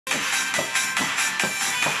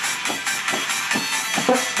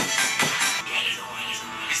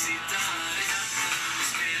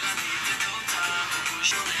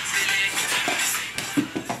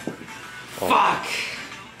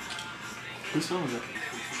Whose phone was it?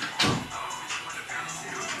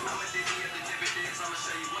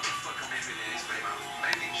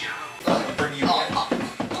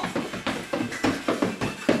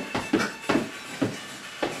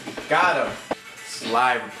 Got him. It's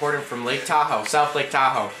live, reporting from Lake Tahoe, South Lake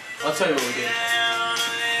Tahoe. I'll tell you what we did.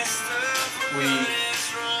 We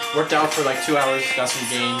worked out for like 2 hours, got some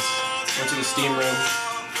gains, went to the steam room,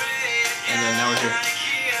 and then now we're here.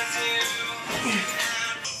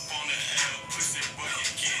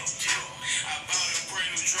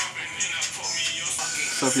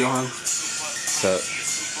 What's up, Johan? What's up?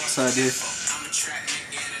 What's up, dude?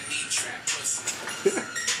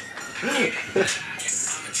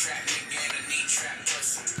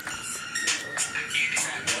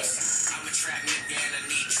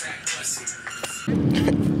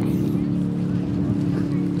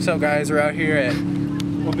 What's up, guys? We're out here at,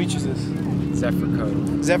 what beach is this? Zephyr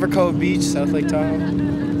Cove. Zephyr Cove Beach, South Lake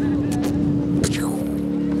Tahoe.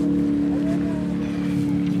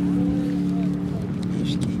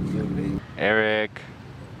 Eric.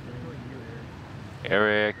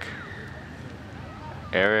 Eric.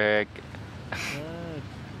 Eric.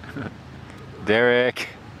 Derek.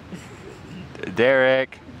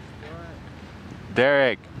 Derek.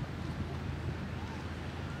 Derek.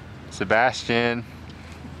 Sebastian.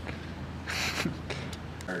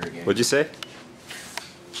 What'd you say?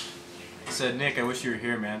 I said, Nick, I wish you were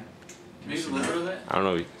here, man. Maybe a little bit of that? I don't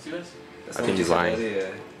know. See this? I think he's lying.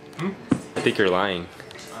 I think you're lying.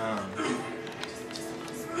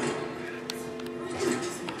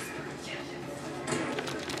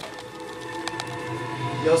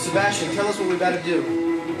 Yo, Sebastian, tell us what we gotta do.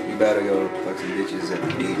 We better go fuck some bitches at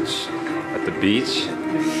the beach. At the beach?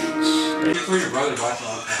 Your brother's watching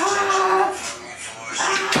all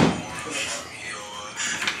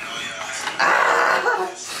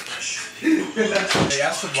Hey,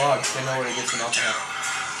 ask the vlogs, they know where to get some alcohol.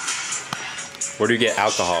 Where do you get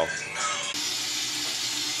alcohol?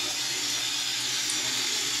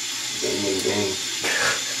 Gang.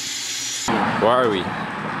 Where are we?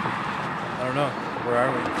 I don't know. Where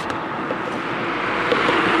are we?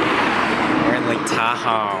 We're in Lake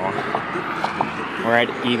Tahoe. We're at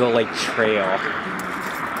Eagle Lake Trail.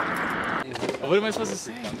 What am I supposed to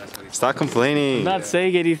say? Stop complaining. I'm not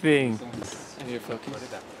saying anything. I need to focus.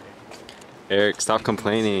 Eric, stop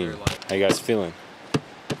complaining. How you guys feeling?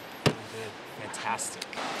 Fantastic.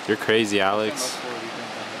 You're crazy, Alex.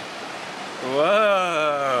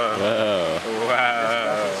 Whoa. Whoa.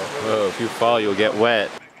 Wow. Whoa, if you fall, you'll get wet.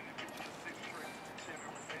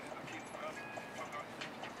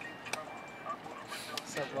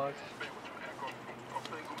 What's up, vlog?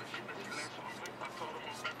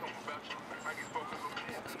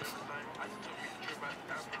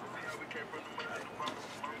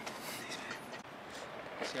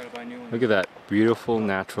 Look at that beautiful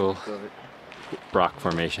natural rock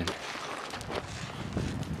formation.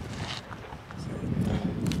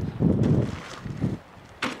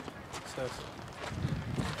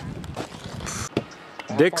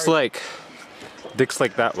 Dick's Lake. Dick's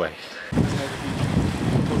Lake that way.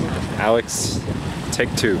 Alex,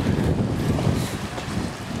 take 2.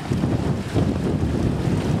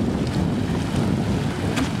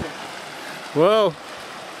 Whoa.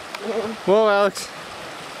 Whoa, Alex.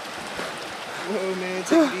 Whoa, man,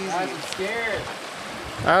 take it easy. I'm scared.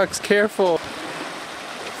 Alex, careful.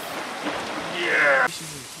 Yeah.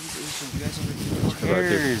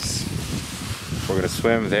 We're gonna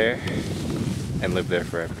swim there and live there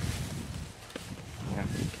forever. Yeah.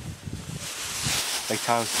 Lake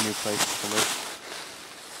Tahoe's a new place to live.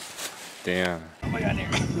 Damn. Oh my God,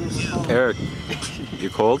 Eric, you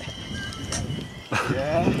cold?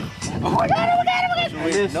 Yeah. Oh my God, oh my God, oh my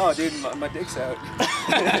God. No, dude, my dick's out.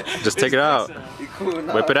 Just take it out. You cool?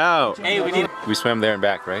 No. Whip it out. Hey, We swam there and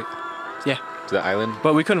back, right? Yeah. To the island?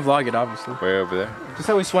 But we couldn't vlog it, obviously. Way over there. Just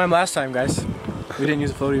how we swam last time, guys. We didn't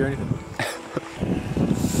use a floaty or anything.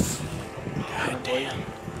 God damn.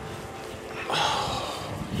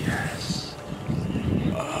 Oh, yes.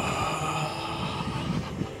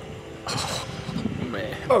 Oh,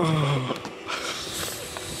 man. Oh.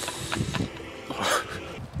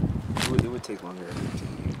 It would take longer to you.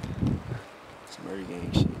 Some murder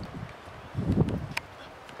gang shit.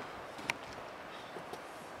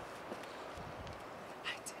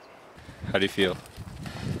 How do you feel?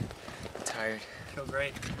 Tired. Feel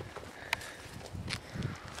great.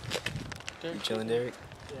 You chilling, Derek?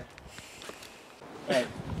 Yeah. Hey.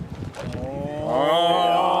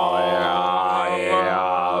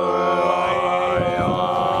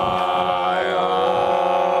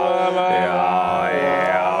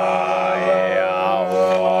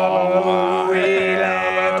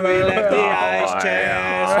 We left the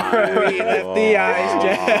We left the ice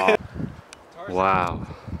jet. Wow.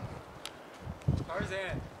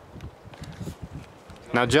 Tarzan.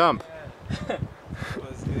 Now jump.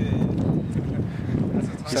 What's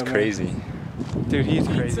good? He's crazy. Dude, he's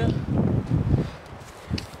crazy.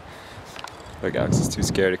 Look, Alex is too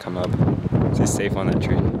scared to come up. He's safe on that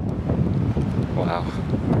tree. Wow.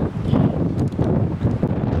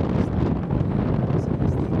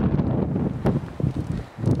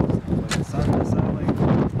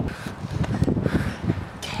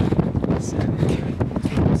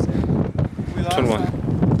 Turn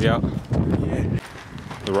one. Yeah.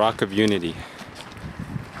 The Rock of Unity.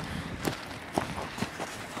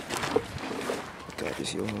 God,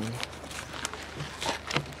 this Johan.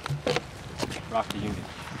 Rock of Unity.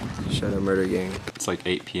 Shut up, murder gang. It's like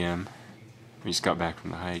 8 p.m. We just got back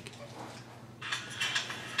from the hike.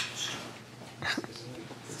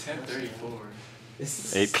 It's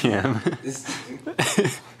 10:34. 8 p.m.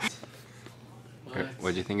 What?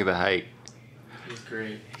 What'd you think of the hike? It was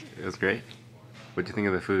great. It was great. What'd you think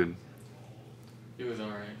of the food? It was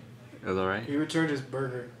alright. It was alright? He returned his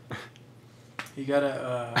burger. He got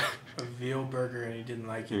a veal burger and he didn't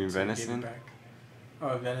like it. You mean so he gave it venison? back. Oh,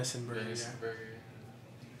 a venison burger, Venison yeah. burger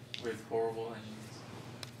with horrible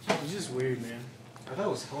onions. It's just weird, man. I thought it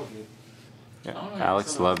was hell good. Yeah. I don't know, Alex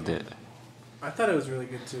it's loved it. I thought it was really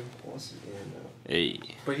good too. Hey.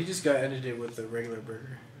 But he just got ended it with the regular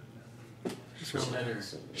burger. Just really Cheddar.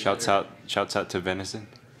 nice. Shouts out to venison.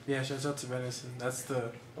 Yeah, shouts out to venison. That's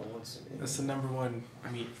the #1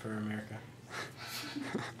 meat for America.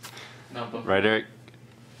 No, but Right, Eric?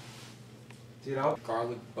 Dude, I'll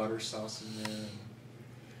garlic butter sauce in there.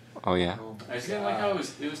 Oh yeah. Oh I just didn't like how it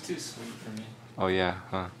was too sweet for me. Oh yeah,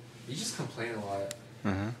 huh? You just complain a lot.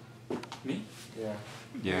 Uh-huh. Me? Yeah.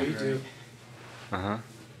 Yeah. You do. Uh-huh.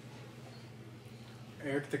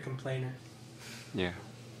 Eric the complainer. Yeah.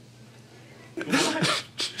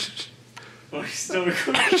 Oh, he's still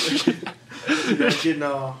recording. You're getting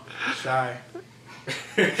all shy.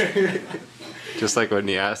 Just like when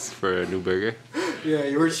he asked for a new burger. Yeah,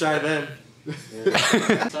 you were shy then.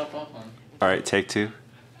 Stop up on Alright, take 2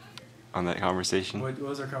 on that conversation. What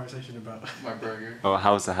was our conversation about? my burger. Oh,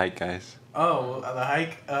 how was the hike, guys? Oh, the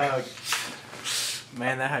hike.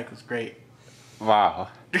 Man, that hike was great. Wow.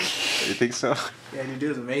 You think so? Yeah, dude, it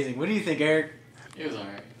was amazing. What do you think, Eric? It was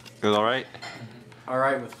alright. It was alright? All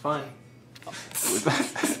right, with fun.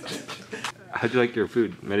 How'd you like your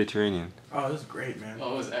food? Mediterranean. Oh, it was great, man.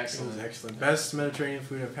 Oh, it was It excellent. was excellent. Best Mediterranean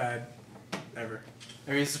food I've had ever.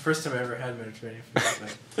 I mean, it's the first time I ever had Mediterranean food.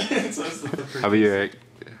 But So it's the- How about you, Eric?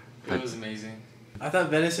 it was amazing. I thought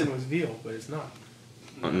venison was veal, but it's not.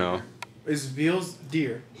 Oh, no. Is veal's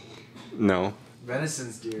deer? No.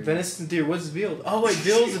 Venison's deer. Venison's deer. What's veal? Oh wait,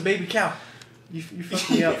 veal's a baby cow. You fucked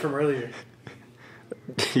me up from earlier.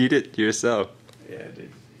 Eat it yourself. Yeah,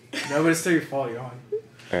 dude. No, but it's still your fault, Johan.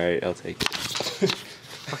 Alright, I'll take it.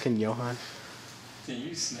 Fucking Johan. Dude,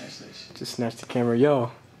 you snatched that shit. Just snatched the camera.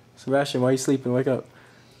 Yo, Sebastian, why you sleeping? Wake up.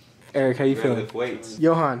 Eric, how you feeling? weights.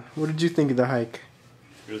 Johan, what did you think of the hike?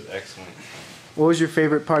 It was excellent. What was your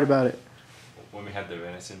favorite part about it? When we had the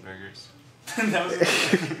venison burgers. That was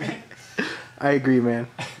amazing. I agree, man.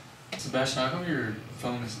 Sebastian, how come your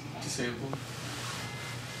phone is disabled?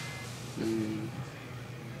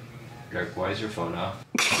 Eric, why is your phone off?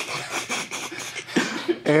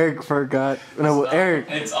 Eric forgot. No, It's Eric.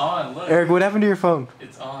 on. It's on. Look. Eric, what happened to your phone?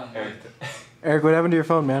 It's on. Eric. Eric, what happened to your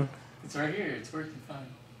phone, man? It's right here. It's working fine.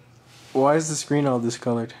 Why is the screen all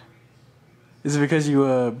discolored? Is it because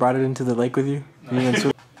you brought it into the lake with you? No. You went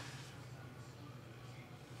swim-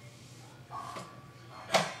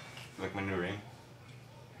 Like my new ring.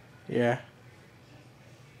 Yeah.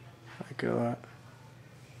 I like it a lot.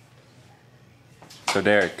 So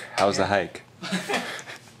Derek, how's the hike?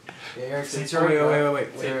 Yeah, Eric, since Wait, you're already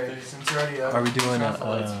wait. Eric, since you're already up, Are we doing turn off the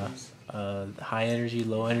lights, please. high energy,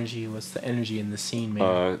 low energy? What's the energy in the scene,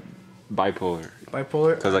 man? Bipolar.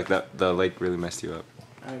 Bipolar? Cause like the lake really messed you up.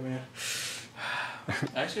 Alright, man.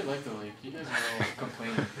 I actually like the lake. You guys are all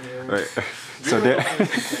complaining. Right. You're So the Derek. one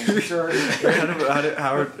complaining. Sure. How do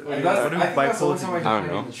bipolar bipolar I don't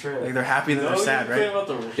know. Like they're happy that No, they're you sad, complain right? about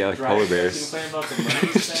the Yeah, like dry polar sex, bears. You complain about the money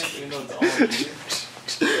you spent, even though it's all on you.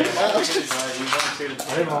 I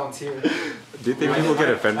didn't volunteer. Do you think people get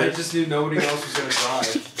I offended? just knew nobody else was gonna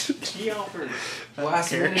drive. He offered.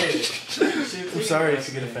 Last minute. I'm sorry if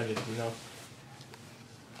you get offended, you know.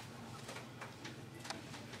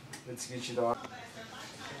 Let's get you the.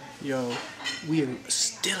 Yo, we are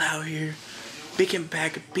still out here. Big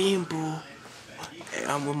Impact Bean Bull. Hey,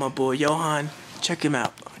 I'm with my boy Johan. Check him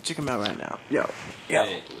out. Check him out right now. Yo.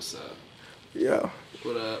 Hey, what's up? Yo.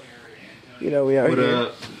 What up? You know we out What here.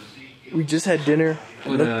 up? We just had dinner,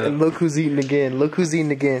 and look who's eating again. Look who's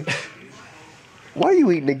eating again. Why are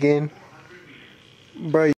you eating again?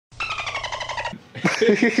 Bro.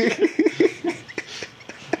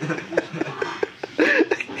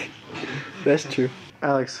 That's true.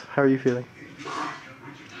 Alex, how are you feeling?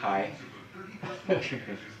 High.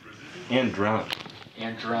 And drunk.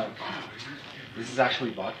 And drunk. This is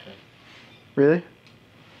actually vodka. Really?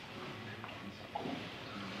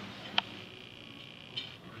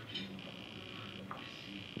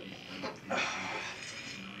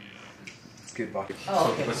 It's good vodka.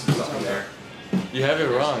 Oh, okay. What's up there? You have it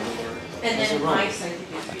wrong. And then Mike's like, I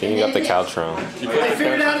think you got the couch wrong. They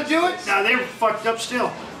figured out how to do it? No, they're fucked up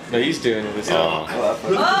still. No, he's doing it.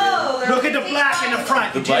 oh, Look at the black in the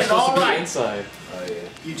front. You did it all right. Inside.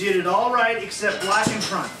 You did it all right except black in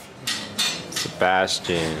front.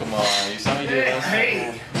 Sebastian. Come on, you saw me do this.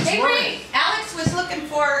 Hey, hey, Ray, Alex was looking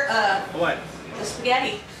for what? the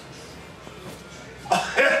spaghetti.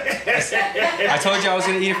 I told you I was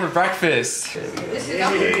gonna eat it for breakfast. This is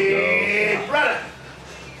Hey, brother.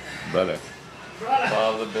 Brother.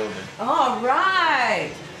 Follow the building. all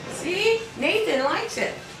right. See, Nathan likes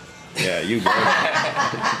it. Yeah, you go.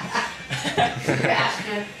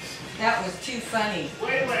 Sebastian, that was too funny.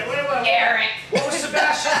 Wait a minute. Eric. What was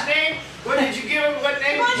Sebastian's name? What did you give him? What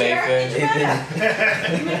name? Come on, Eric. Nathan. Get your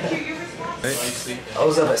head up. You make sure you're responsible. I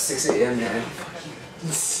was up at 6 a.m. man.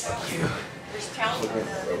 There's talent.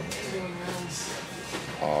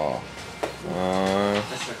 Oh.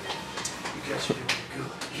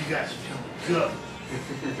 You guys are doing good.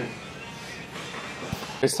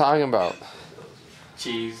 What's talking about?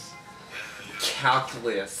 Cheese.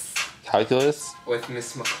 Calculus Calculus? with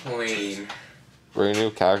Miss McLean. We're gonna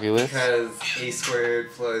do calculus? Because a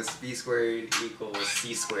squared plus b squared equals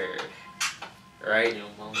c squared. Right?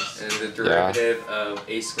 And the derivative of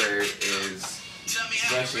a squared is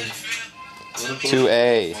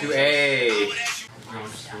 2A. 2a.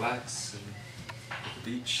 Just relax and at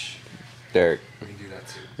the beach. Derek, We can do that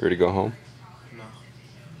too. you ready to go home? No.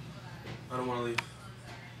 I don't want to leave.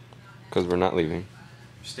 Because we're not leaving.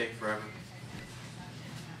 Stay forever.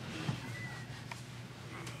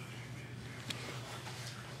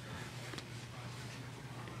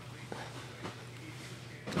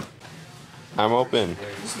 I'm open.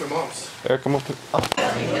 This is my mom's. Eric, I'm open.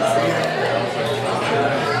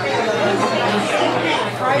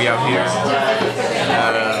 We out here.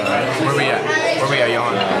 Where we at? Where we at,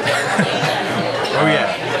 Johan? Where we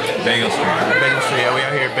at? Bagel Street. Bagel Street. Yeah, we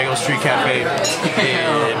out here at Bagel Street Cafe.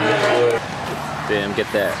 Damn, get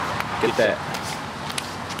that. Get that.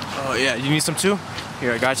 Oh yeah, you need some too?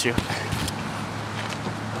 Here, I got you.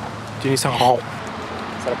 Do you need some? Oh.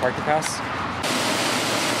 Is that a parking pass?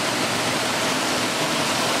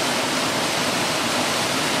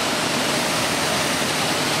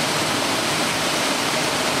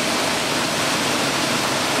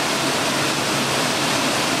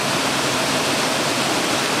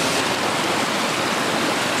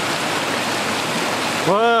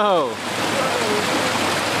 Whoa!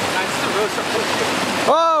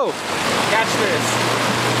 Whoa! Catch this.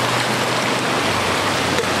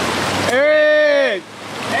 Eric!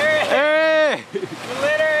 Eric! Eric!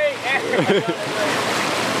 Literally, Eric!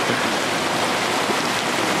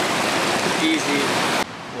 Easy.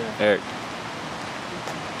 Eric.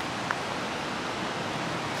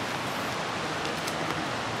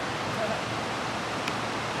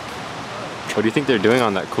 What do you think they're doing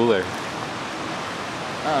on that cooler?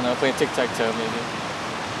 I don't know, playing tic-tac-toe maybe.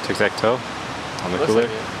 Tic-tac-toe? On the Looks cooler?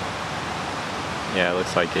 like it. Yeah, it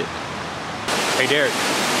looks like it. Hey Derek.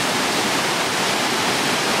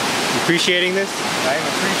 You appreciating this? I am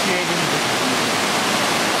appreciating this.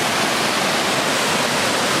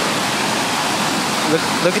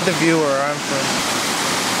 Look at the view where I'm from.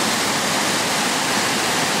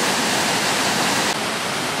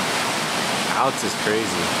 Alex is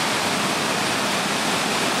crazy.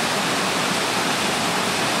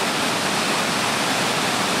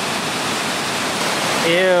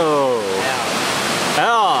 Ew.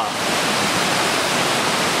 Hell.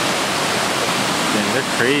 Man,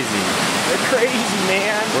 they're crazy. They're crazy,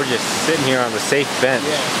 man. We're just sitting here on the safe bench.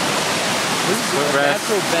 Yeah. This is a Footrest.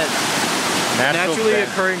 natural bench. Naturally bench.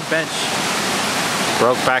 occurring bench.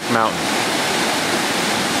 Brokeback Mountain.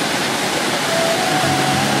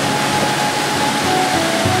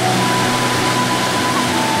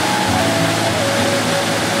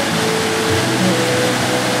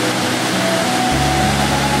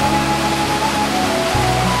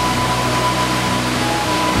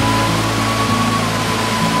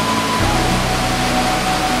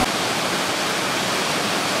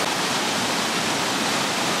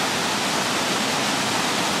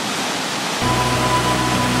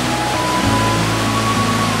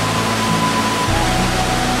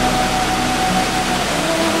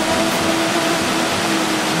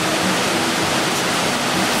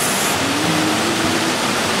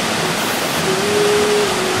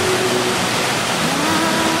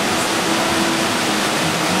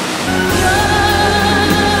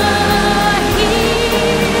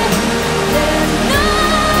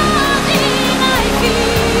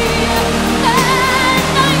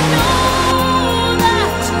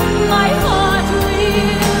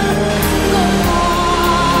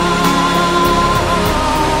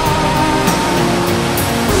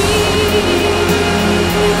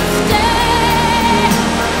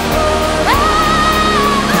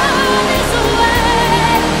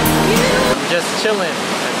 chilling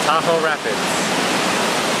at Tahoe Rapids.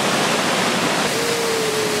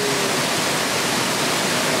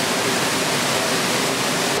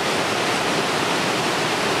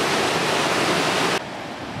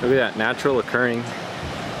 Look at that, natural occurring.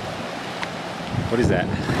 What is that?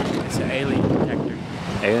 It's an alien detector.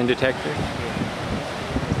 Alien detector?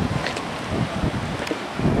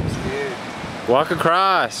 Walk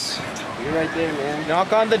across. You're right there, man.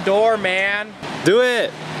 Knock on the door, man. Do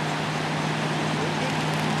it.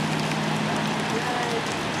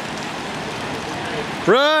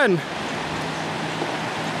 Run.